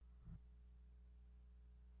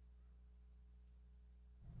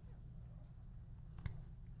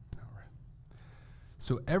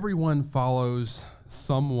So everyone follows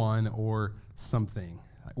someone or something.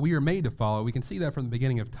 We are made to follow. We can see that from the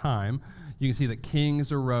beginning of time. You can see that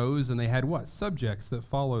kings arose and they had what? Subjects that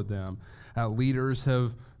followed them. Leaders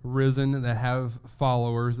have risen that have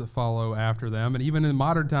followers that follow after them. And even in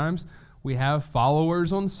modern times, we have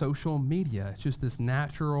followers on social media. It's just this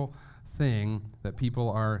natural thing that people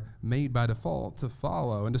are made by default to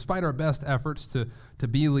follow. And despite our best efforts to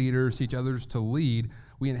be leaders, teach others to lead,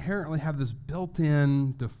 we inherently have this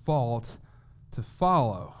built-in default to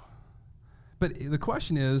follow. But the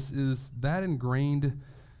question is that ingrained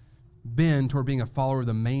bend toward being a follower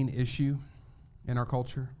the main issue in our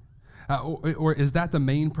culture? Or is that the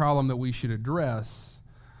main problem that we should address?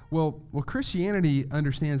 Well, Christianity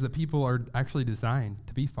understands that people are actually designed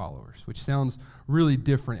to be followers, which sounds really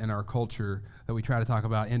different in our culture that we try to talk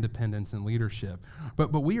about independence and leadership.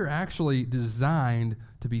 But we are actually designed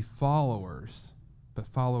to be followers, but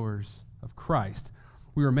followers of Christ.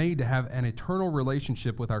 We were made to have an eternal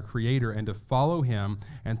relationship with our Creator and to follow Him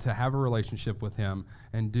and to have a relationship with Him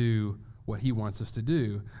and do what He wants us to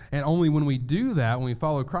do. And only when we do that, when we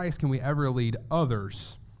follow Christ, can we ever lead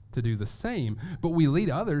others to do the same. But we lead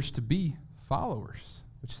others to be followers,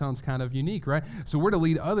 which sounds kind of unique, right? So we're to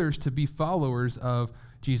lead others to be followers of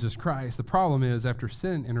Jesus Christ. The problem is, after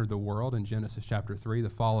sin entered the world in Genesis chapter 3, the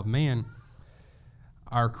fall of man,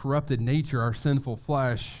 our corrupted nature, our sinful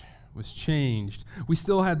flesh was changed. We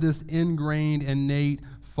still had this ingrained, innate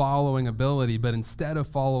following ability, but instead of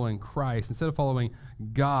following Christ, instead of following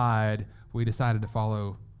God, we decided to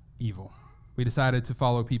follow evil. We decided to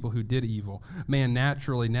follow people who did evil. Man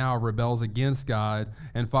naturally now rebels against God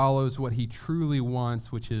and follows what he truly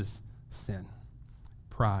wants, which is sin,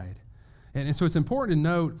 pride. And so it's important to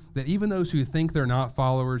note that even those who think they're not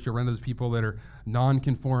followers, you'll run into those people that are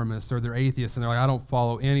nonconformists or they're atheists and they're like, I don't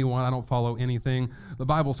follow anyone, I don't follow anything. The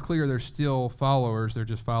Bible's clear they're still followers. They're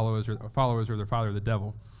just followers or they're father the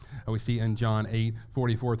devil. We see in John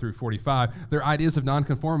 8:44 through 45. Their ideas of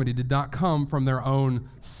nonconformity did not come from their own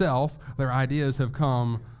self. Their ideas have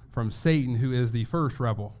come from Satan, who is the first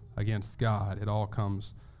rebel against God. It all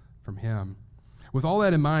comes from him. With all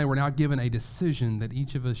that in mind, we're now given a decision that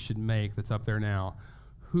each of us should make that's up there now.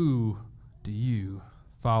 Who do you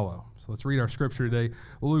follow? So let's read our scripture today.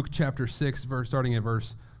 Luke chapter 6, starting at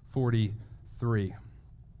verse 43.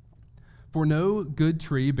 For no good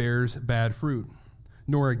tree bears bad fruit,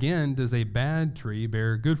 nor again does a bad tree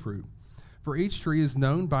bear good fruit. For each tree is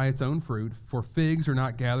known by its own fruit, for figs are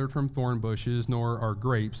not gathered from thorn bushes, nor are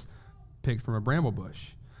grapes picked from a bramble bush.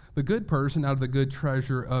 The good person out of the good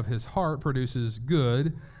treasure of his heart produces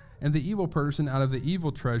good, and the evil person out of the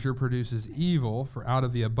evil treasure produces evil, for out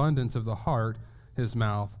of the abundance of the heart his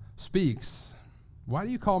mouth speaks. Why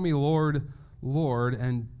do you call me Lord, Lord,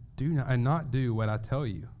 and not do what I tell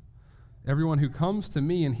you? Everyone who comes to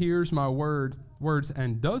me and hears my words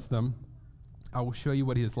and does them, I will show you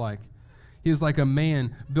what he is like. He is like a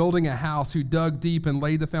man building a house who dug deep and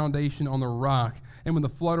laid the foundation on the rock. And when the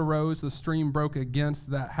flood arose, the stream broke against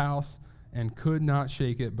that house and could not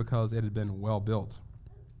shake it because it had been well built.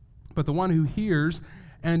 But the one who hears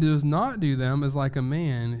and does not do them is like a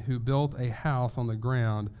man who built a house on the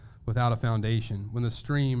ground without a foundation. When the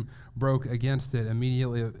stream broke against it,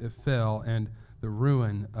 immediately it fell, and the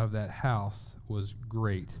ruin of that house was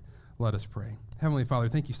great. Let us pray. Heavenly Father,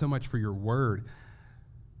 thank you so much for your word.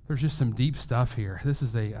 There's just some deep stuff here. This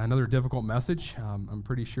is another difficult message. I'm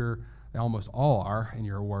pretty sure they almost all are in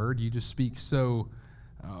your word. You just speak so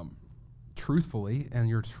truthfully, and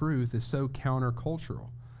your truth is so countercultural.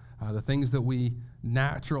 The things that we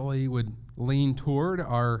naturally would lean toward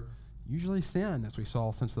are usually sin, as we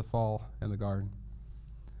saw since the fall in the garden.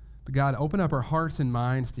 But God, open up our hearts and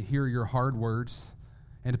minds to hear your hard words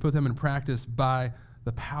and to put them in practice by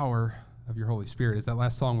the power of your Holy Spirit. As that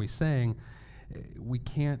last song we sang, we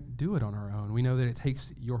can't do it on our own. We know that it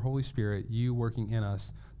takes your Holy Spirit, you working in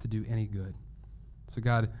us, to do any good. So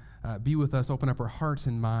God, be with us, open up our hearts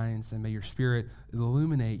and minds, and may your Spirit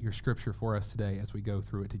illuminate your scripture for us today as we go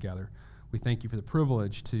through it together. We thank you for the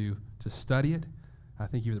privilege to study it. I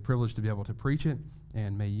thank you for the privilege to be able to preach it,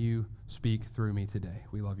 and may you speak through me today.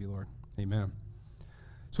 We love you, Lord. Amen.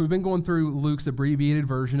 So we've been going through Luke's abbreviated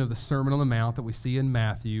version of the Sermon on the Mount that we see in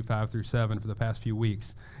Matthew 5 through 7 for the past few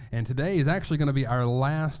weeks. And today is actually going to be our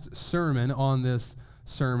last sermon on this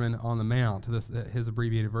Sermon on the Mount, his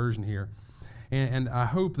abbreviated version here. And I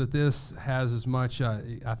hope that this has as much,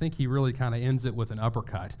 I think he really kind of ends it with an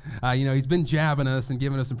uppercut. He's been jabbing us and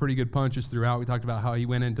giving us some pretty good punches throughout. We talked about how he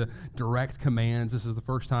went into direct commands. This is the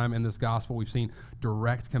first time in this gospel we've seen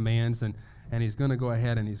direct commands, and he's going to go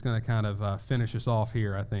ahead and he's going to kind of finish us off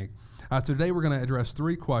here, I think. So today we're going to address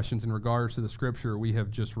 3 questions in regards to the scripture we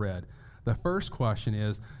have just read. The first question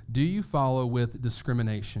is, do you follow with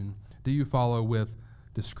discrimination? Do you follow with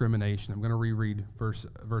discrimination? I'm going to reread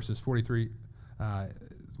verses 43.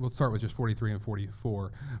 We'll start with just 43 and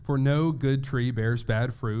 44. For no good tree bears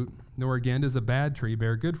bad fruit, nor again does a bad tree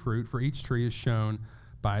bear good fruit, for each tree is shown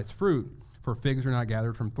by its fruit. For figs are not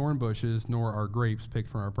gathered from thorn bushes, nor are grapes picked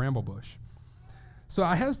from a bramble bush. So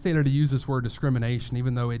I hesitated to use this word discrimination,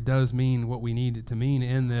 even though it does mean what we need it to mean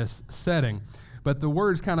in this setting. But the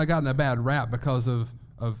word's kind of gotten a bad rap because of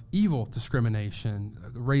evil discrimination,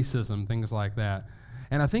 racism, things like that.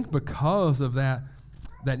 And I think because of that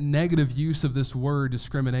negative use of this word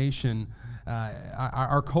discrimination,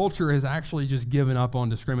 our culture has actually just given up on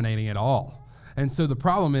discriminating at all. And so the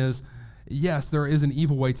problem is, yes, there is an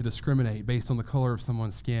evil way to discriminate based on the color of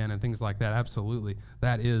someone's skin and things like that. Absolutely.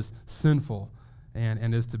 That is sinful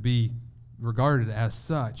and is to be regarded as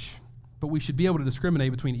such. But we should be able to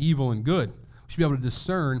discriminate between evil and good. We should be able to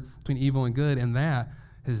discern between evil and good, and that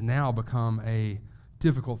has now become a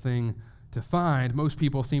difficult thing to find. Most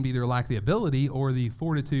people seem to either lack the ability or the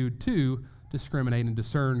fortitude to discriminate and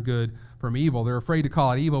discern good from evil. They're afraid to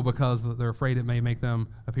call it evil because they're afraid it may make them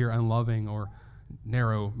appear unloving or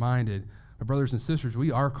narrow-minded. But brothers and sisters,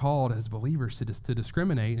 we are called as believers to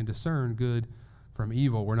discriminate and discern good from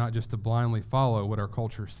evil. We're not just to blindly follow what our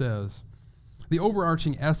culture says. The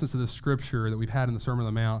overarching essence of the scripture that we've had in the Sermon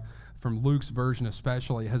on the Mount, from Luke's version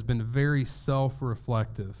especially, has been very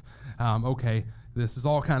self-reflective. This is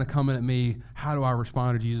all kind of coming at me. How do I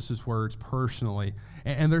respond to Jesus' words personally?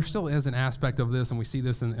 And there still is an aspect of this, and we see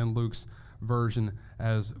this in Luke's version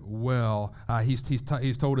as well. He's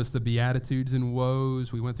told us the Beatitudes and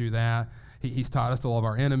woes. We went through that. He's taught us to love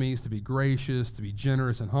our enemies, to be gracious, to be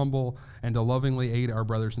generous and humble, and to lovingly aid our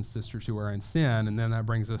brothers and sisters who are in sin. And then that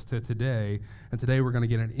brings us to today. And today we're going to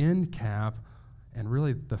get an end cap, and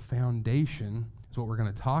really the foundation is what we're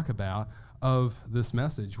going to talk about of this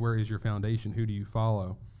message. Where is your foundation? Who do you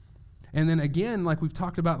follow? And then again, like we've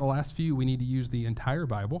talked about in the last few, we need to use the entire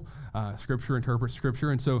Bible. Scripture interprets Scripture.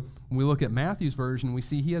 And so when we look at Matthew's version, we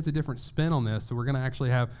see he has a different spin on this. So we're going to actually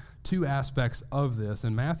have 2 aspects of this.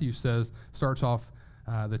 And Matthew starts off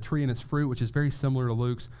the tree and its fruit, which is very similar to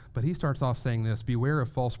Luke's. But he starts off saying this: beware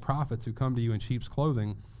of false prophets who come to you in sheep's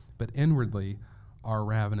clothing, but inwardly are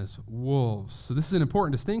ravenous wolves. So this is an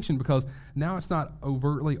important distinction, because now it's not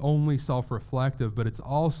overtly only self-reflective, but it's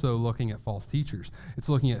also looking at false teachers. It's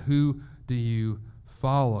looking at who do you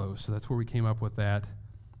follow. So that's where we came up with that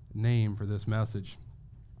name for this message.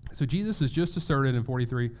 So Jesus has just asserted in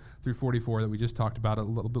 43 through 44 that we just talked about a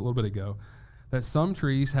little bit ago, that some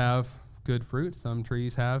trees have good fruit, some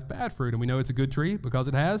trees have bad fruit. And we know it's a good tree because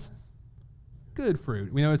it has good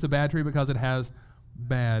fruit. We know it's a bad tree because it has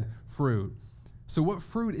bad fruit. So what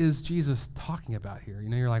fruit is Jesus talking about here?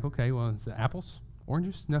 You're like, okay, well, is it apples,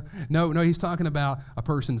 oranges? No, he's talking about a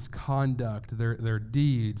person's conduct, their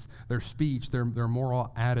deeds, their speech, their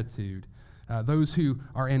moral attitude. Those who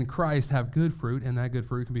are in Christ have good fruit, and that good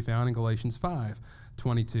fruit can be found in Galatians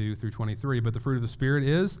 5:22 through 23. But the fruit of the Spirit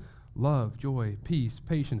is love, joy, peace,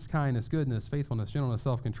 patience, kindness, goodness, faithfulness, gentleness,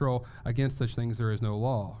 self-control. Against such things there is no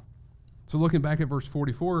law. So looking back at verse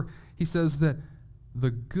 44, he says that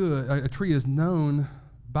a tree is known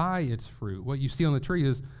by its fruit. What you see on the tree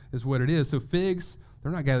is what it is. So figs,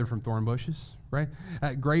 they're not gathered from thorn bushes, right?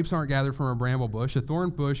 Grapes aren't gathered from a bramble bush. A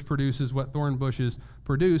thorn bush produces what thorn bushes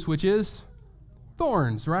produce, which is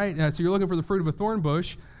thorns, right? So you're looking for the fruit of a thorn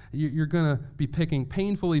bush. You're going to be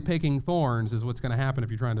painfully picking thorns is what's going to happen if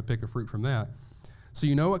you're trying to pick a fruit from that. So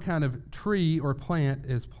you know what kind of tree or plant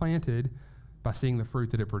is planted by seeing the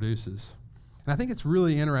fruit that it produces. And I think it's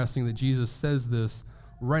really interesting that Jesus says this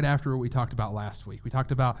right after what we talked about last week. We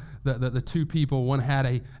talked about the 2 people. One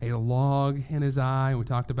had a log in his eye, and we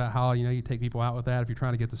talked about how, you take people out with that if you're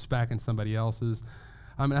trying to get the speck in somebody else's.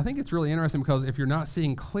 And I think it's really interesting because if you're not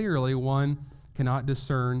seeing clearly, one cannot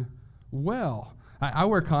discern well. I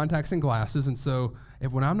wear contacts and glasses, and so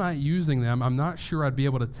when I'm not using them, I'm not sure I'd be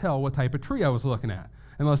able to tell what type of tree I was looking at,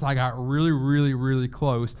 unless I got really, really, really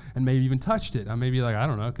close and maybe even touched it. I may be like, I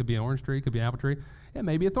don't know, it could be an orange tree, it could be an apple tree, it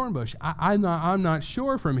may be a thorn bush. I'm not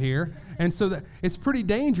sure from here. And so it's pretty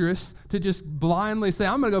dangerous to just blindly say,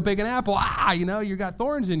 I'm going to go pick an apple. You got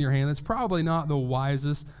thorns in your hand. That's probably not the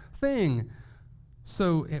wisest thing.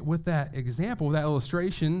 So with that example, with that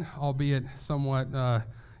illustration, albeit somewhat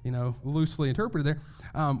loosely interpreted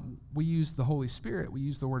there. We use the Holy Spirit. We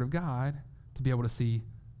use the Word of God to be able to see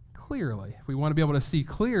clearly. If we want to be able to see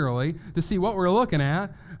clearly, to see what we're looking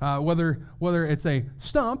at, whether it's a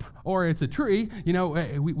stump or it's a tree,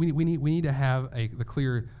 we need to have the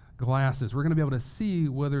clear glasses. We're going to be able to see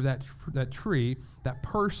whether that tree, that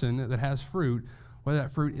person that has fruit, whether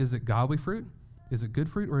that fruit, is it godly fruit, is it good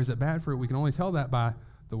fruit, or is it bad fruit? We can only tell that by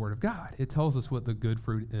the Word of God. It tells us what the good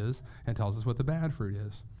fruit is and tells us what the bad fruit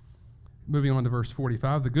is. Moving on to verse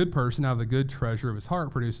 45, the good person out of the good treasure of his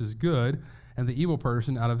heart produces good, and the evil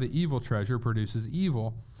person out of the evil treasure produces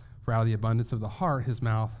evil. For out of the abundance of the heart his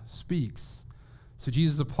mouth speaks. So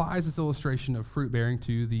Jesus applies this illustration of fruit bearing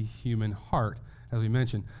to the human heart, as we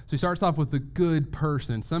mentioned. So he starts off with the good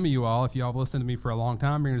person. Some of you all, if you all have listened to me for a long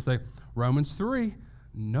time, you're going to say, Romans 3,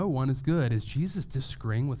 no one is good. Is Jesus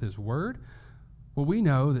disagreeing with his word? Well, we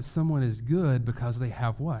know that someone is good because they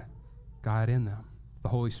have what? God in them, the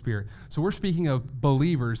Holy Spirit. So we're speaking of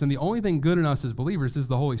believers, and the only thing good in us as believers is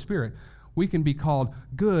the Holy Spirit. We can be called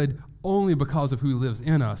good only because of who lives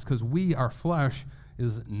in us, because our flesh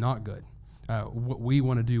is not good. We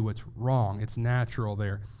want to do what's wrong. It's natural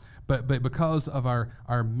there. But because of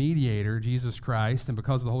our mediator, Jesus Christ, and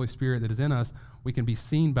because of the Holy Spirit that is in us, we can be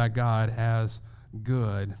seen by God as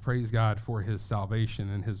good. Praise God for his salvation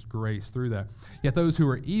and his grace through that. Yet those who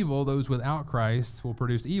are evil, those without Christ, will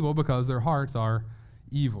produce evil because their hearts are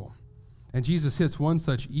evil. And Jesus hits one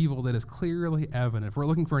such evil that is clearly evident. If we're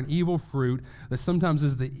looking for an evil fruit that sometimes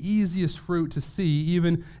is the easiest fruit to see,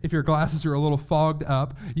 even if your glasses are a little fogged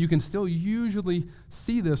up, you can still usually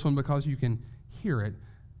see this one because you can hear it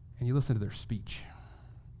and you listen to their speech.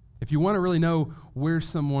 If you want to really know where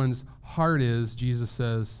someone's heart is, Jesus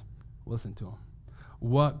says, listen to them.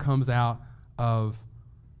 What comes out of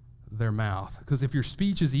their mouth? Because if your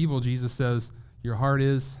speech is evil, Jesus says, your heart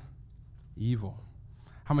is evil.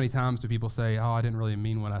 How many times do people say, oh, I didn't really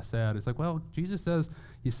mean what I said? It's like, well, Jesus says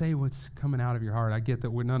you say what's coming out of your heart. I get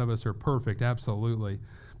that none of us are perfect, absolutely.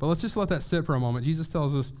 But let's just let that sit for a moment. Jesus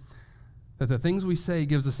tells us that the things we say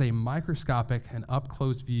gives us a microscopic and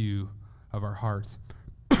up-close view of our hearts.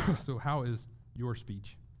 So how is your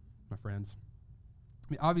speech, my friends?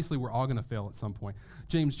 I mean, obviously, we're all going to fail at some point.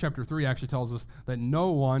 James chapter 3 actually tells us that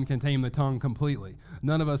no one can tame the tongue completely.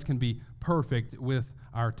 None of us can be perfect with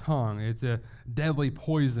our tongue. It's a deadly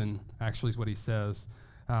poison, actually, is what he says.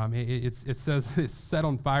 It says it's set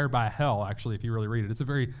on fire by hell, actually, if you really read it. It's a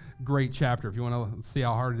very great chapter. If you want to see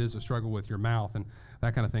how hard it is to struggle with your mouth and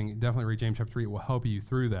that kind of thing, definitely read James chapter 3. It will help you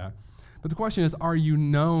through that. But the question is, are you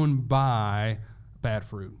known by bad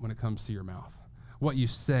fruit when it comes to your mouth? What you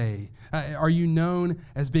say? Are you known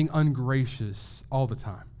as being ungracious all the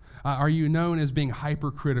time? Are you known as being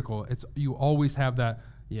hypercritical? You always have that,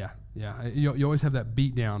 you always have that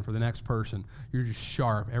beat down for the next person. You're just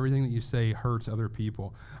sharp. Everything that you say hurts other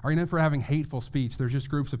people. Are you known for having hateful speech? There's just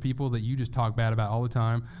groups of people that you just talk bad about all the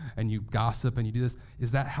time, and you gossip and you do this.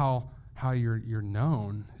 Is that how you're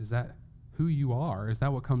known? Is that who you are? Is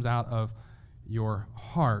that what comes out of your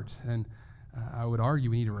heart? And I would argue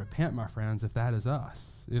we need to repent, my friends, if that is us.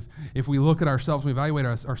 If we look at ourselves, we evaluate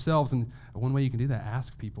ourselves, and one way you can do that,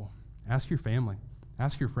 ask people. Ask your family.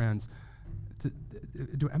 Ask your friends.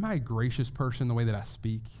 Am I a gracious person in the way that I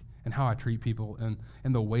speak and how I treat people and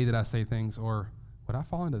the way that I say things, or would I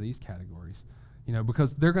fall into these categories?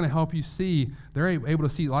 Because they're going to help you see. They're able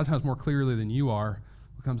to see a lot of times more clearly than you are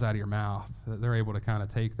what comes out of your mouth. They're able to kind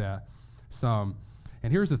of take that some.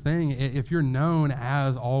 And here's the thing, if you're known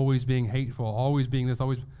as always being hateful, always being this,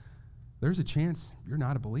 there's a chance you're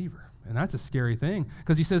not a believer. And that's a scary thing,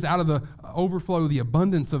 because he says out of the overflow, the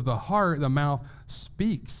abundance of the heart, the mouth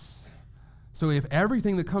speaks. So if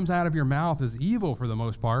everything that comes out of your mouth is evil for the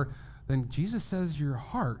most part, then Jesus says your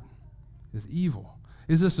heart is evil.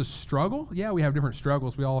 Is this a struggle? Yeah, we have different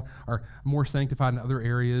struggles. We all are more sanctified in other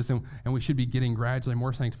areas, and we should be getting gradually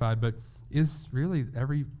more sanctified, but is really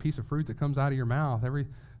every piece of fruit that comes out of your mouth,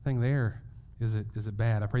 everything there, is it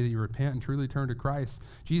bad? I pray that you repent and truly turn to Christ.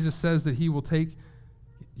 Jesus says that he will take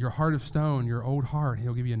your heart of stone, your old heart,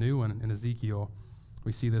 he'll give you a new one in Ezekiel.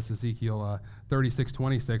 We see this, Ezekiel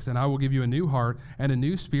 36:26, and I will give you a new heart, and a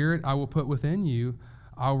new spirit I will put within you.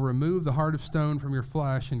 I will remove the heart of stone from your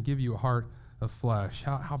flesh and give you a heart of flesh.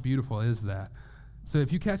 How beautiful is that? So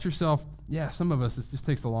if you catch yourself, some of us, it just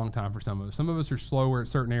takes a long time for some of us. Some of us are slower at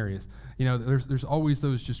certain areas. There's always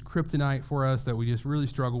those just kryptonite for us that we just really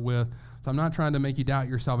struggle with. So I'm not trying to make you doubt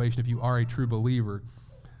your salvation if you are a true believer.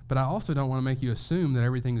 But I also don't want to make you assume that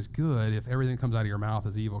everything is good if everything that comes out of your mouth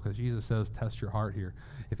is evil, because Jesus says, test your heart here.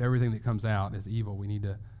 If everything that comes out is evil, we need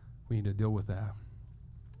to deal with that.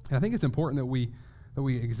 And I think it's important that we that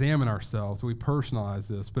we examine ourselves, that we personalize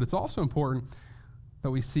this. But it's also important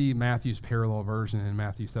that we see Matthew's parallel version in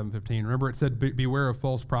Matthew 7:15. Remember, it said, beware of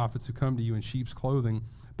false prophets who come to you in sheep's clothing,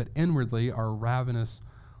 but inwardly are ravenous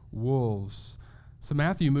wolves. So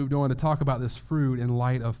Matthew moved on to talk about this fruit in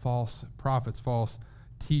light of false prophets, false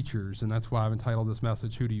teachers, and that's why I've entitled this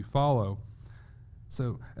message, Who Do You Follow?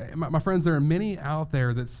 So, my friends, there are many out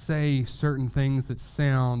there that say certain things that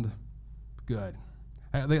sound good.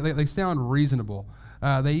 They sound reasonable.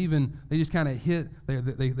 They just kind of hit,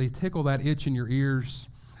 they tickle that itch in your ears.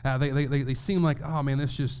 They seem like, oh man,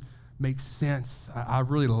 this just makes sense. I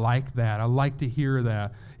really like that. I like to hear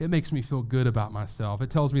that. It makes me feel good about myself. It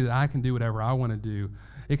tells me that I can do whatever I want to do.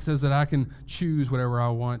 It says that I can choose whatever I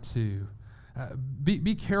want to.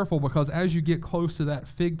 Be careful, because as you get close to that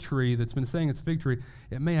fig tree that's been saying it's a fig tree,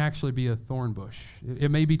 it may actually be a thorn bush.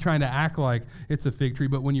 It may be trying to act like it's a fig tree,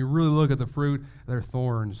 but when you really look at the fruit, there are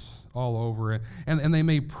thorns all over it. And they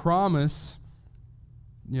may promise,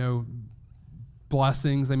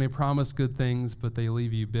 blessings, they may promise good things, but they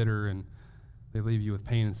leave you bitter and they leave you with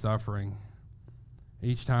pain and suffering.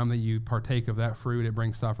 Each time that you partake of that fruit, it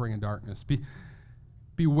brings suffering and darkness.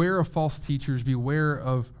 Beware of false teachers. Beware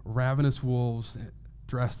of ravenous wolves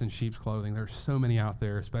dressed in sheep's clothing. There's so many out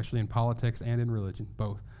there, especially in politics and in religion,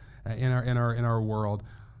 both in our world.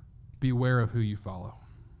 Beware of who you follow.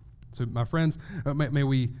 So, my friends, may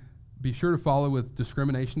we be sure to follow with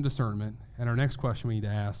discrimination and discernment. And our next question we need to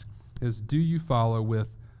ask is, do you follow with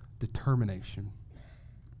determination?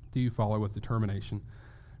 Do you follow with determination?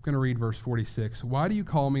 I'm going to read verse 46. Why do you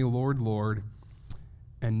call me Lord, Lord,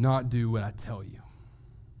 and not do what I tell you?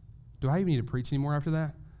 Do I even need to preach anymore after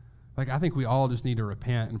that? I think we all just need to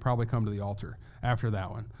repent and probably come to the altar after that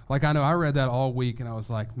one. I know I read that all week, and I was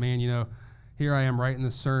like, man, here I am writing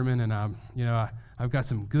this sermon, and I've got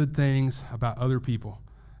some good things about other people.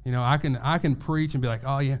 I can preach and be like,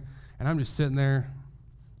 oh yeah, and I'm just sitting there,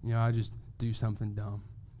 I just do something dumb,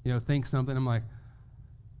 think something. I'm like,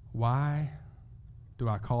 why do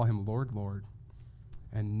I call him Lord, Lord,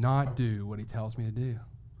 and not do what he tells me to do?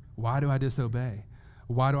 Why do I disobey?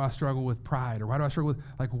 Why do I struggle with pride? Or why do I struggle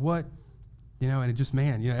with, what, and it just,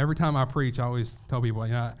 every time I preach, I always tell people,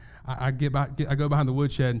 I go behind the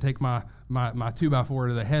woodshed and take my 2x4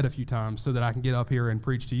 to the head a few times so that I can get up here and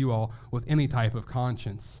preach to you all with any type of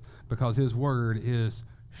conscience, because his word is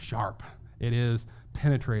sharp. It is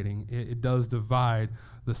penetrating. It does divide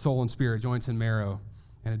the soul and spirit, joints and marrow,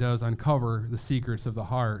 and it does uncover the secrets of the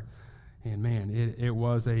heart. And man, it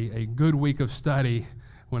was a good week of study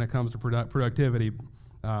when it comes to productivity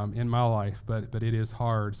in my life, but it is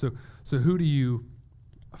hard. So who do you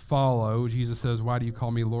follow? Jesus says, why do you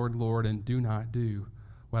call me Lord, Lord, and do not do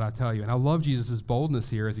what I tell you? And I love Jesus'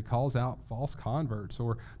 boldness here as he calls out false converts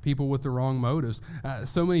or people with the wrong motives.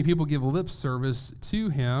 So many people give lip service to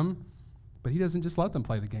him, but he doesn't just let them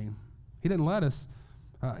play the game. He didn't let us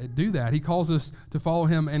do that. He calls us to follow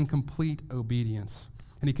him in complete obedience.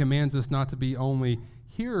 And he commands us not to be only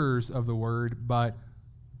hearers of the word, but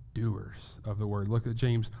doers of the word. Look at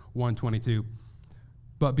James 1:22.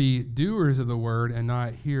 But be doers of the word and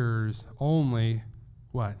not hearers only,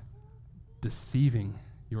 what? Deceiving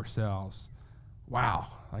yourselves. Wow,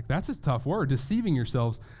 that's a tough word, deceiving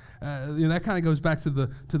yourselves. That kind of goes back to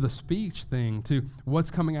the speech thing, to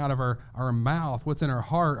what's coming out of our mouth, what's in our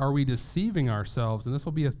heart. Are we deceiving ourselves? And this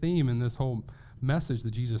will be a theme in this whole message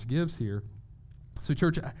that Jesus gives here. So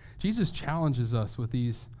church, Jesus challenges us with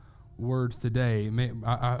these words today.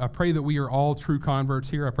 I pray that we are all true converts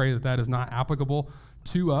here. I pray that is not applicable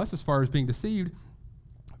to us as far as being deceived.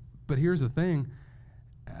 But here's the thing.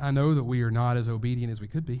 I know that we are not as obedient as we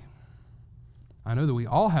could be. I know that we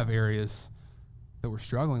all have areas that we're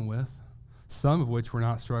struggling with, some of which we're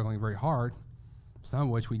not struggling very hard, some of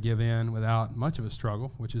which we give in without much of a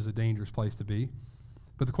struggle, which is a dangerous place to be.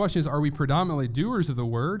 But the question is, are we predominantly doers of the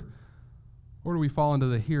word, or do we fall into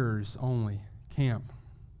the hearers only camp?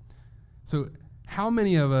 So how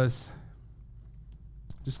many of us,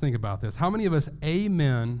 just think about this, how many of us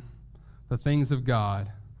amen the things of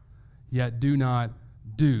God, yet do not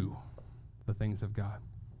do the things of God?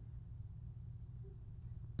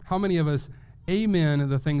 How many of us amen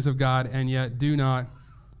the things of God and yet do not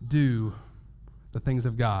do the things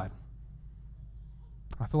of God?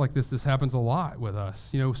 I feel like this happens a lot with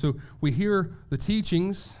us. So we hear the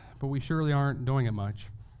teachings, but we surely aren't doing it much.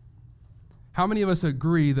 How many of us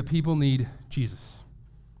agree that people need Jesus?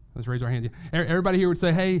 Let's raise our hand. Everybody here would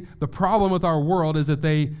say, hey, the problem with our world is that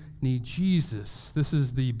they need Jesus. This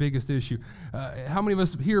is the biggest issue. How many of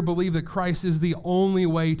us here believe that Christ is the only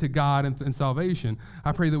way to God and salvation?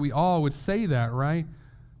 I pray that we all would say that, right?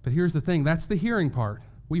 But here's the thing. That's the hearing part.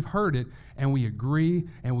 We've heard it, and we agree,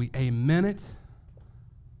 and we amen it.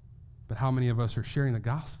 But how many of us are sharing the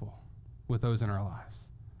gospel with those in our lives?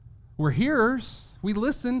 We're hearers. We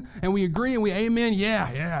listen, and we agree, and we amen.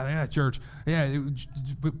 Yeah, church. Yeah,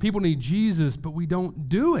 people need Jesus, but we don't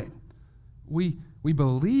do it. We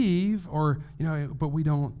believe, but we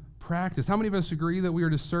don't practice. How many of us agree that we are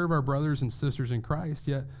to serve our brothers and sisters in Christ,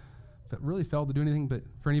 yet really failed to do anything but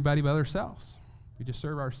for anybody but ourselves? We just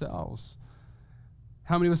serve ourselves.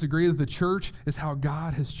 How many of us agree that the church is how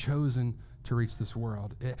God has chosen to reach this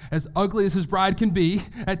world? As ugly as his bride can be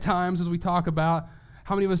at times, as we talk about,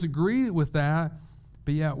 how many of us agree with that,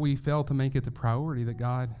 but yet we fail to make it the priority that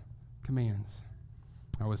God commands?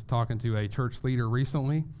 I was talking to a church leader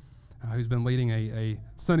recently who's been leading a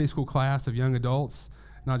Sunday school class of young adults,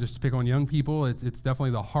 not just to pick on young people. It's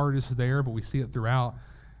definitely the hardest there, but we see it throughout.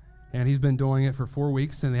 And he's been doing it for 4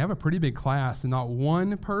 weeks, and they have a pretty big class, and not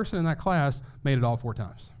one person in that class made it all 4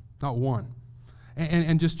 times. Not one.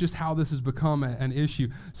 And just how this has become an issue.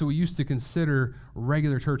 So we used to consider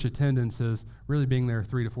regular church attendance as really being there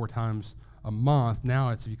 3 to 4 times a month. Now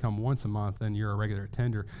it's if you come once a month, then you're a regular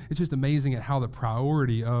attender. It's just amazing at how the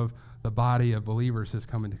priority of the body of believers has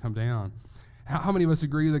come down. How many of us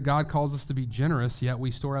agree that God calls us to be generous, yet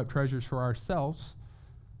we store up treasures for ourselves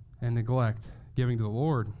and neglect giving to the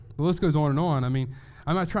Lord? The list goes on and on. I mean,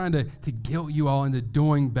 I'm not trying to guilt you all into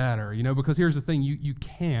doing better, because here's the thing, you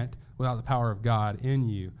can't without the power of God in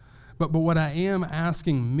you. But what I am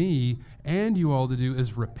asking me and you all to do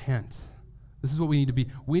is repent. This is what we need to be.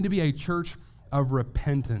 We need to be a church of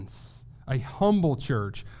repentance, a humble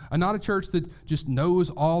church, not a church that just knows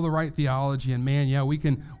all the right theology and we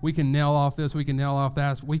can nail off this, we can nail off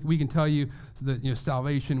that. We can tell you that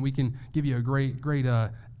salvation. We can give you a great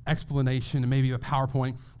explanation and maybe a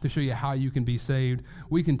PowerPoint to show you how you can be saved.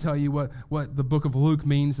 We can tell you what the book of Luke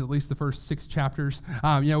means, at least the first 6 chapters.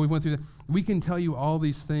 We went through that. We can tell you all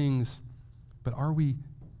these things, but are we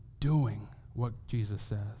doing what Jesus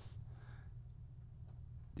says?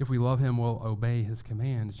 If we love him, we'll obey his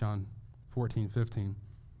commands, John 14:15.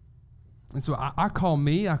 And so I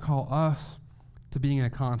call us to being in a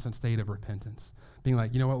constant state of repentance. Being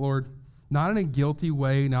like, you know what, Lord? Not in a guilty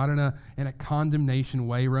way, not in a condemnation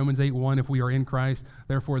way. Romans 8:1, if we are in Christ,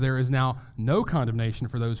 therefore there is now no condemnation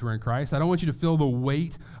for those who are in Christ. I don't want you to feel the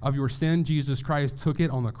weight of your sin. Jesus Christ took it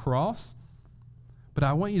on the cross. But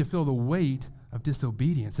I want you to feel the weight of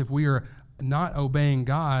disobedience. If we are not obeying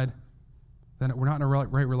God, then we're not in a right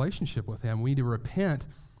relationship with him. We need to repent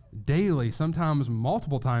daily, sometimes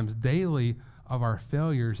multiple times daily, of our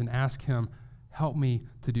failures and ask him, help me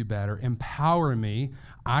to do better. Empower me.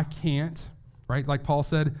 I can't, right? Like Paul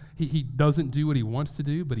said, he doesn't do what he wants to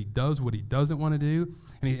do, but he does what he doesn't want to do.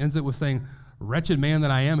 And he ends it with saying, wretched man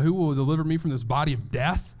that I am, who will deliver me from this body of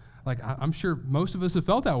death? Like, I'm sure most of us have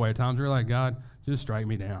felt that way at times. We're like, God, just strike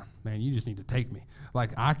me down. Man, you just need to take me.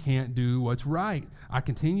 Like, I can't do what's right. I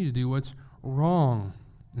continue to do what's wrong.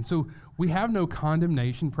 And so we have no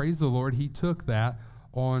condemnation. Praise the Lord. He took that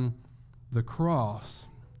on the cross.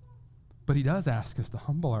 But he does ask us to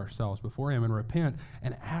humble ourselves before him and repent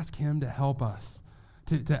and ask him to help us,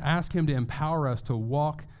 to ask him to empower us to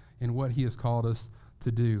walk in what he has called us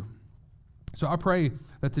to do. So I pray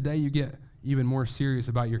that today you get even more serious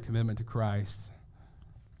about your commitment to Christ.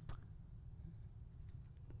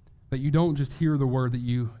 That you don't just hear the word, that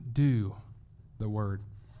you do the word.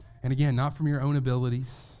 And again, not from your own abilities.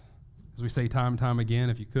 As we say time and time again,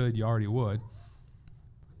 if you could, you already would.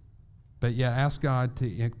 But yeah, ask God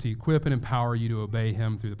to equip and empower you to obey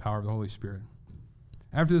him through the power of the Holy Spirit.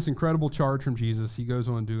 After this incredible charge from Jesus, he goes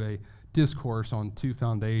on to do a discourse on 2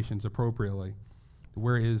 foundations appropriately.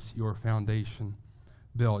 Where is your foundation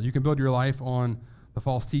built? You can build your life on the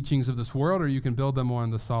false teachings of this world, or you can build them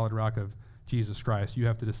on the solid rock of Jesus Christ. You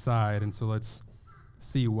have to decide. And so let's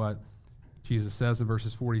see what Jesus says in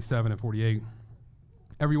verses 47 and 48.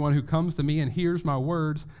 Everyone who comes to me and hears my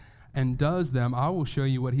words and does them, I will show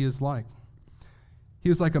you what he is like. He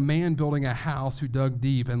is like a man building a house who dug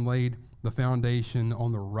deep and laid the foundation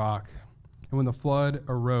on the rock. And when the flood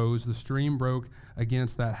arose, the stream broke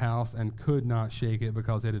against that house and could not shake it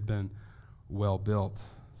because it had been well built.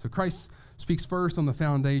 So Christ speaks first on the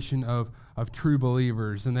foundation of true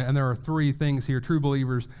believers. And there are 3 things here. True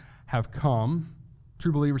believers have come.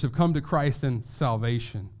 True believers have come to Christ in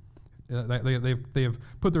salvation. They have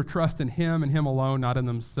put their trust in him and him alone, not in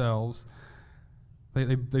themselves.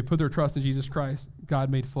 They put their trust in Jesus Christ, God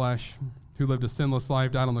made flesh, who lived a sinless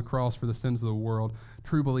life, died on the cross for the sins of the world.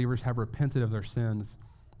 True believers have repented of their sins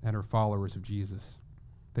and are followers of Jesus.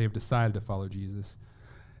 They have decided to follow Jesus.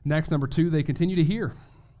 Next, number 2, they continue to hear.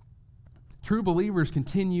 True believers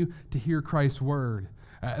continue to hear Christ's word.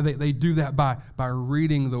 They do that by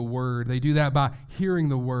reading the Word. They do that by hearing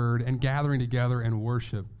the Word and gathering together and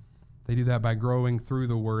worship. They do that by growing through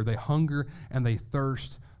the Word. They hunger and they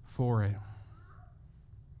thirst for it.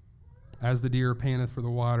 As the deer panteth for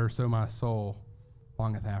the water, so my soul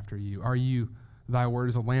longeth after you. Are you, thy word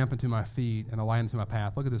is a lamp unto my feet and a light unto my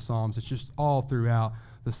path. Look at the Psalms. It's just all throughout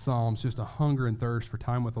the Psalms, just a hunger and thirst for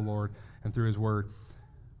time with the Lord and through his word.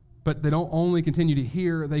 But they don't only continue to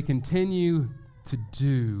hear, they continue to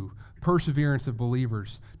do. Perseverance of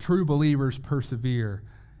believers. True believers persevere.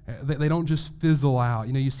 They don't just fizzle out.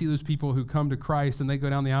 You know, you see those people who come to Christ and they go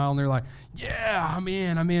down the aisle and they're like, yeah, I'm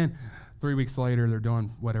in. 3 weeks later, they're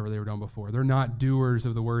doing whatever they were doing before. They're not doers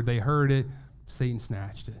of the word. They heard it. Satan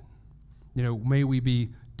snatched it. You know, may we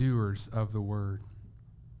be doers of the word.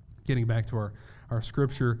 Getting back to our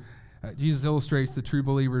scripture, Jesus illustrates that true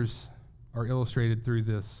believers are illustrated through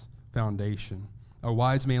this foundation. A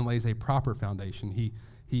wise man lays a proper foundation.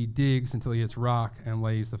 He digs until he hits rock and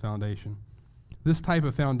lays the foundation. This type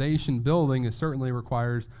of foundation building certainly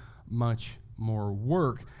requires much more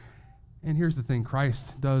work. And here's the thing,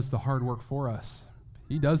 Christ does the hard work for us.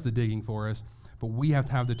 He does the digging for us, but we have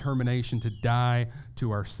to have determination to die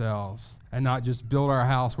to ourselves and not just build our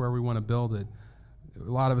house where we want to build it. A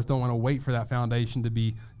lot of us don't want to wait for that foundation to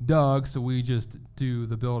be dug, so we just do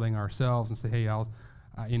the building ourselves and say, hey,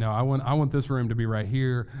 I want this room to be right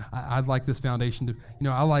here. I'd like this foundation to,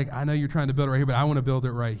 I know you're trying to build it right here, but I want to build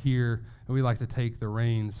it right here. And we like to take the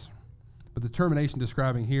reins. But the determination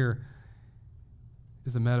describing here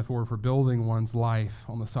is a metaphor for building one's life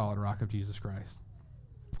on the solid rock of Jesus Christ.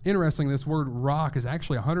 Interesting, this word rock is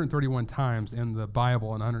actually 131 times in the Bible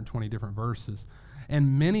in 120 different verses.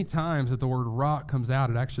 And many times that the word rock comes out,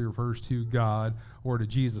 it actually refers to God or to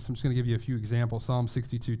Jesus. I'm just going to give you a few examples. Psalm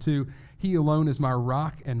 62:2, he alone is my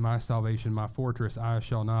rock and my salvation, my fortress, I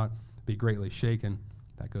shall not be greatly shaken.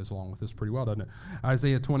 That goes along with this pretty well, doesn't it?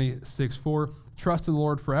 Isaiah 26:4, trust in the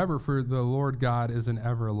Lord forever, for the Lord God is an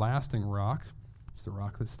everlasting rock. It's the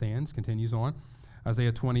rock that stands, continues on.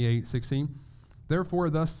 Isaiah 28:16,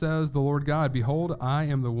 therefore thus says the Lord God, behold, I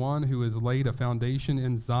am the one who has laid a foundation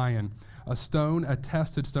in Zion, a stone, a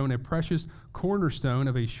tested stone, a precious cornerstone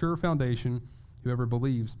of a sure foundation. Whoever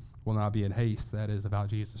believes will not be in haste. That is about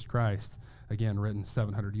Jesus Christ, again, written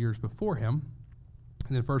 700 years before him.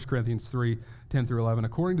 And then 1 Corinthians 3:10-11,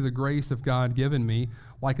 according to the grace of God given me,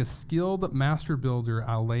 like a skilled master builder,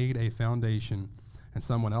 I laid a foundation, and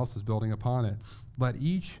someone else is building upon it. Let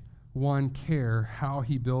each one care how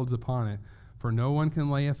he builds upon it, for no one can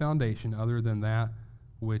lay a foundation other than that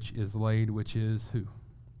which is laid, which is who?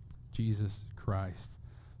 Jesus Christ.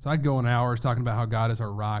 So I could go on hours talking about how God is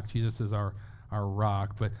our rock, Jesus is our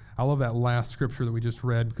rock, but I love that last scripture that we just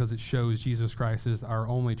read because it shows Jesus Christ is our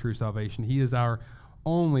only true salvation. He is our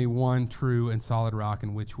only one true and solid rock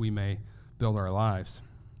in which we may build our lives.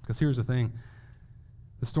 Because here's the thing,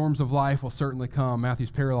 the storms of life will certainly come. Matthew's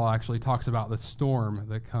parallel actually talks about the storm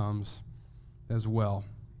that comes as well.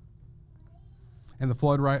 And the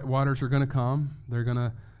flood waters are going to come. They're going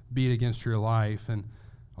to beat against your life, and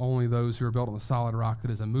only those who are built on the solid rock that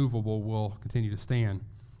is immovable will continue to stand.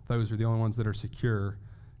 Those are the only ones that are secure.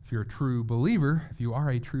 If you're a true believer, if you are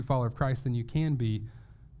a true follower of Christ, then you can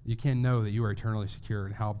know that you are eternally secure,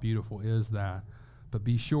 and how beautiful is that. But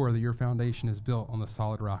be sure that your foundation is built on the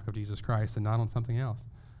solid rock of Jesus Christ and not on something else.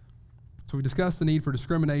 So we discussed the need for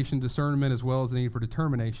discrimination, discernment, as well as the need for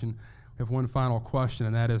determination. We have one final question,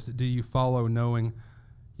 and that is, do you follow knowing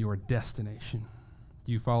your destination?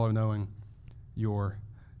 Do you follow knowing your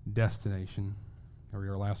destination? Or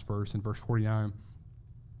your last verse in verse 49.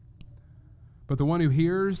 But the one who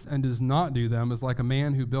hears and does not do them is like a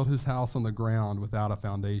man who built his house on the ground without a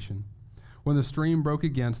foundation. When the stream broke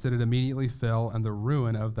against it, it immediately fell, and the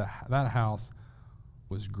ruin of that house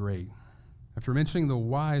was great. After mentioning the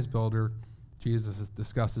wise builder, Jesus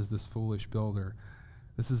discusses this foolish builder.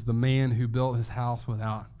 This is the man who built his house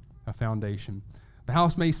without a foundation. The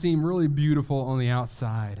house may seem really beautiful on the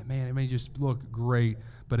outside. Man, it may just look great,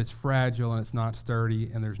 but it's fragile and it's not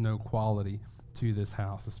sturdy, and there's no quality to this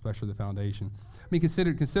house, especially the foundation. I mean,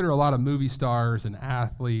 consider a lot of movie stars and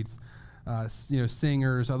athletes,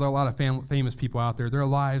 singers. There are a lot of famous people out there. Their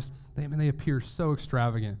lives, they appear so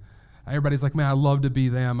extravagant. Everybody's like, man, I'd love to be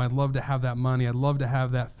them. I'd love to have that money. I'd love to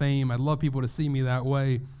have that fame. I'd love people to see me that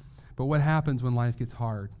way. But what happens when life gets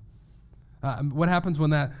hard? What happens when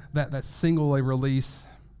that single they release,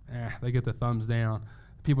 they get the thumbs down.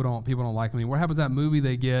 People don't like them. What happens to that movie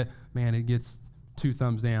they get? Man, it gets 2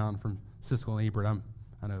 thumbs down from Siskel and Ebert.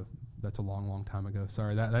 I know that's a long time ago.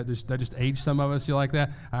 Sorry, that just aged some of us. You like that?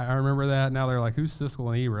 I remember that. Now they're like, who's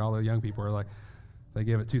Siskel and Ebert? All the young people are like, They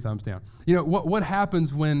gave it 2 thumbs down. You know, what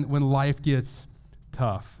happens when life gets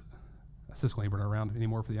tough? Siskel ain't around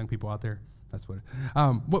anymore for the young people out there. That's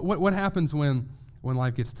what happens when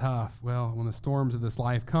life gets tough? Well, when the storms of this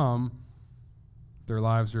life come, their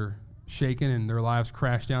lives are shaken and their lives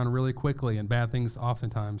crash down really quickly, and bad things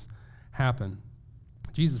oftentimes happen.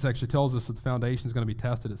 Jesus actually tells us that the foundation is going to be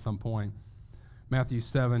tested at some point. Matthew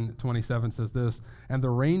 7:27 says this, "And the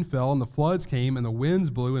rain fell, and the floods came, and the winds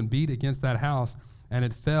blew and beat against that house, and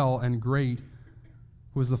it fell, and great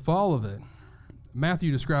was the fall of it."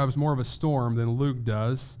 Matthew describes more of a storm than Luke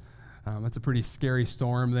does. That's a pretty scary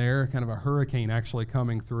storm there, kind of a hurricane actually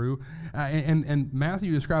coming through. And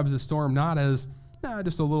Matthew describes this storm not as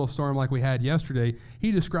just a little storm like we had yesterday.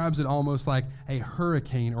 He describes it almost like a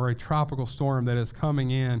hurricane or a tropical storm that is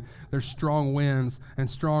coming in. There's strong winds and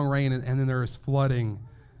strong rain, and then there is flooding.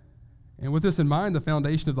 And with this in mind, the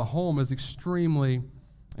foundation of the home is extremely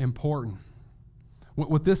important.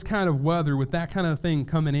 With this kind of weather, with that kind of thing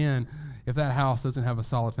coming in, if that house doesn't have a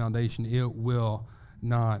solid foundation, it will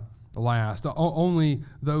not last. Only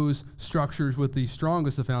those structures with the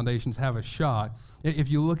strongest of foundations have a shot. If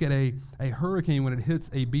you look at a hurricane when it hits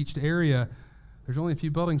a beached area, there's only a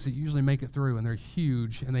few buildings that usually make it through, and they're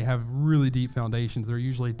huge, and they have really deep foundations. They're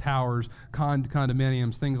usually towers,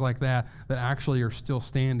 condominiums, things like that actually are still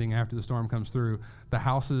standing after the storm comes through. The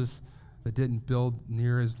houses that didn't build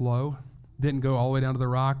near as low, didn't go all the way down to the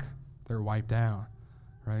rock, they're wiped out,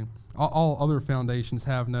 right? All other foundations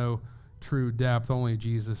have no true depth. Only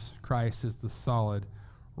Jesus Christ is the solid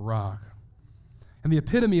rock. And the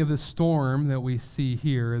epitome of this storm that we see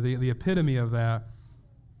here, the epitome of that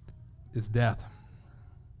is death.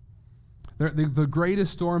 The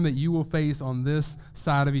greatest storm that you will face on this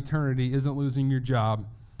side of eternity isn't losing your job.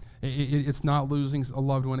 It's not losing a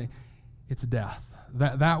loved one. It's death.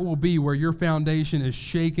 That will be where your foundation is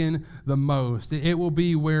shaken the most. It will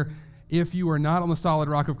be where, if you are not on the solid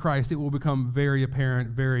rock of Christ, it will become very apparent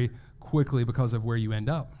very quickly because of where you end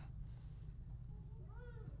up.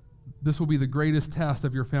 This will be the greatest test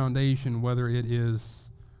of your foundation, whether it is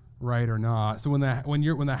right or not. So when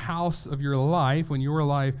the house of your life, when your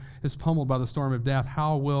life is pummeled by the storm of death,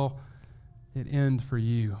 how will it end for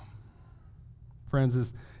you? Friends,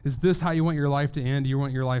 is this how you want your life to end? Do you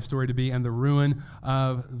want your life story to be? And the ruin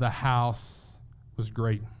of the house was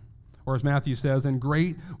great. Or as Matthew says, and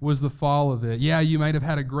great was the fall of it. Yeah, you might have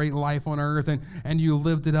had a great life on earth, and you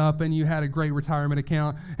lived it up, and you had a great retirement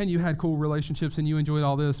account, and you had cool relationships, and you enjoyed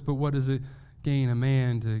all this, but what does it gain a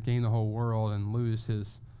man to gain the whole world and lose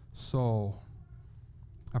his soul?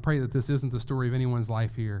 I pray that this isn't the story of anyone's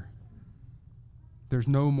life here. There's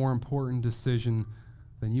no more important decision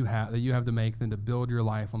that you have to make than to build your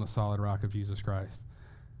life on the solid rock of Jesus Christ.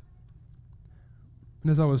 And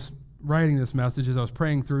as I was writing this message, as I was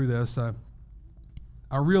praying through this, I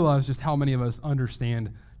realized just how many of us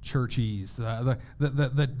understand churchese. The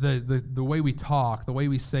way we talk, the way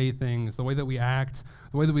we say things, the way that we act,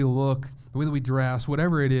 the way that we look, the way that we dress,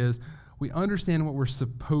 whatever it is, we understand what we're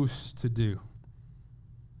supposed to do.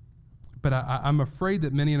 But I'm afraid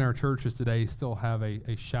that many in our churches today still have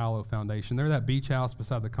a shallow foundation. They're that beach house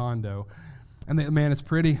beside the condo. And man, it's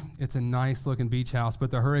pretty. It's a nice looking beach house, but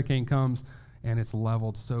the hurricane comes and it's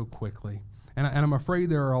leveled so quickly. And I'm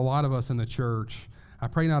afraid there are a lot of us in the church, I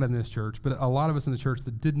pray not in this church, but a lot of us in the church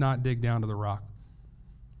that did not dig down to the rock.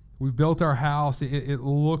 We've built our house. It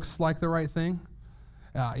looks like the right thing.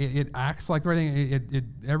 It acts like the right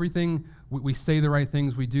thing. Everything, we say the right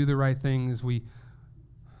things, we do the right things,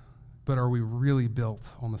 but are we really built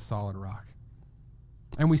on the solid rock?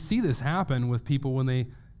 And we see this happen with people when they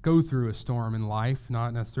go through a storm in life,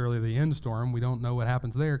 not necessarily the end storm. We don't know what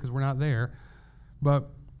happens there because we're not there. But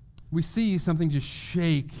we see something just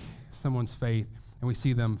shake someone's faith, and we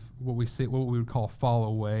see them, what we would call fall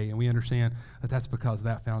away, and we understand that that's because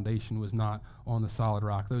that foundation was not on the solid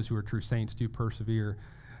rock. Those who are true saints do persevere.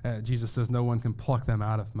 Jesus says, no one can pluck them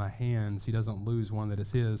out of my hands. He doesn't lose one that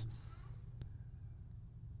is his.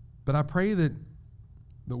 But I pray that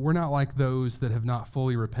we're not like those that have not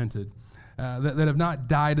fully repented, that have not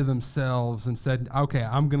died to themselves and said, okay,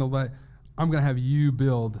 I'm going to have you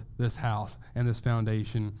build this house and this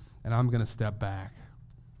foundation, and I'm going to step back.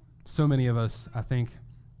 So many of us, I think,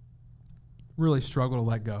 really struggle to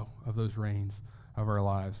let go of those reins of our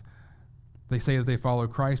lives. They say that they follow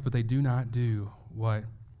Christ, but they do not do what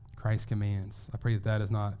Christ commands. I pray that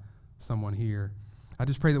is not someone here. I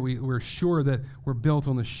just pray that we're sure that we're built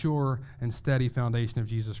on the sure and steady foundation of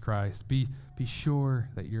Jesus Christ. Be sure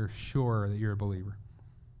that you're a believer.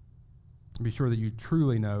 Be sure that you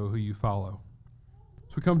truly know who you follow.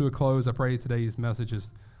 As we come to a close, I pray today's message has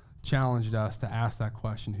challenged us to ask that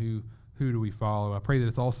question, who who do we follow? I pray that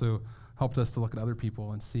it's also helped us to look at other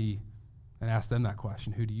people and see and ask them that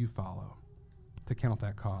question, who do you follow? To count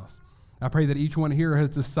that cost. I pray that each one here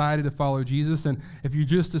has decided to follow Jesus, and if you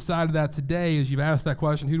just decided that today as you've asked that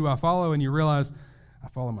question, who do I follow, and you realize, I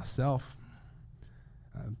follow myself.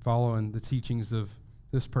 I'm following the teachings of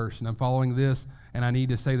this person. I'm following this, and I need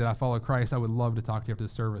to say that I follow Christ. I would love to talk to you after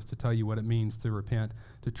the service to tell you what it means to repent,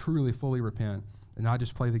 to truly, fully repent, and not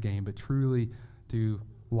just play the game, but truly do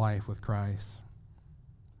life with Christ.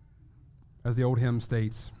 As the old hymn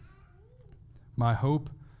states, my hope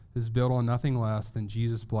is built on nothing less than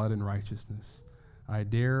Jesus' blood and righteousness. I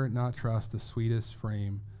dare not trust the sweetest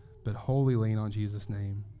frame, but wholly lean on Jesus'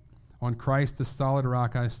 name. On Christ, the solid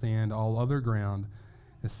rock I stand, all other ground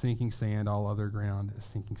is sinking sand, all other ground is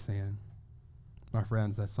sinking sand. My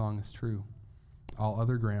friends, that song is true. All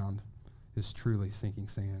other ground is truly sinking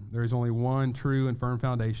sand. There is only one true and firm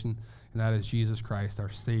foundation, and that is Jesus Christ,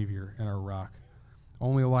 our Savior and our rock.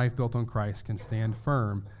 Only a life built on Christ can stand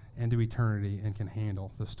firm into eternity and can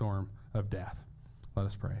handle the storm of death. Let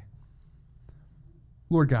us pray.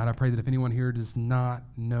 Lord God, I pray that if anyone here does not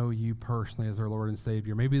know you personally as their Lord and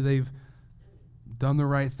Savior, maybe they've done the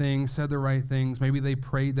right things, said the right things, maybe they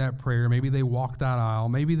prayed that prayer, maybe they walked that aisle,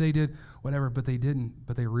 maybe they did whatever, but they didn't,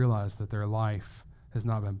 but they realized that their life has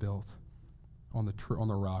not been built on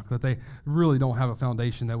the rock, that they really don't have a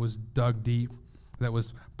foundation that was dug deep, that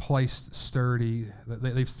was placed sturdy, that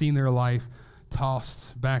they've seen their life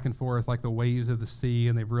tossed back and forth like the waves of the sea,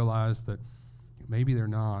 and they've realized that maybe they're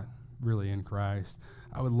not really in Christ.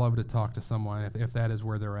 I would love to talk to someone if that is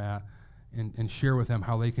where they're at and share with them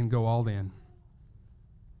how they can go all in.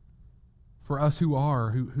 For us who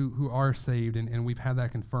are saved and we've had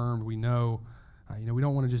that confirmed, we know, we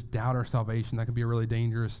don't want to just doubt our salvation. That can be a really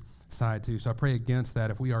dangerous side too. So I pray against that.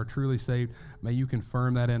 If we are truly saved, may you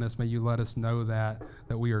confirm that in us. May you let us know that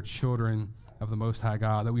we are children of the Most High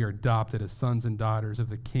God, that we are adopted as sons and daughters of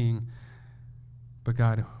the King. But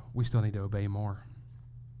God, we still need to obey more.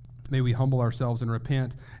 May we humble ourselves and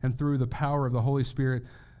repent, and through the power of the Holy Spirit,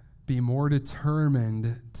 be more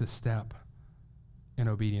determined to step in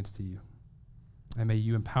obedience to you. And may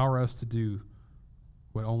you empower us to do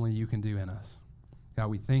what only you can do in us. God,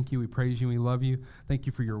 we thank you, we praise you, we love you. Thank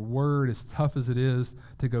you for your word, as tough as it is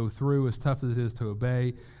to go through, as tough as it is to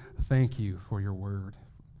obey. Thank you for your word.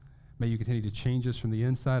 May you continue to change us from the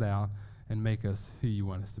inside out and make us who you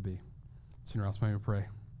want us to be. It's in your name we pray.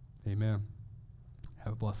 Amen.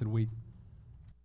 Have a blessed week.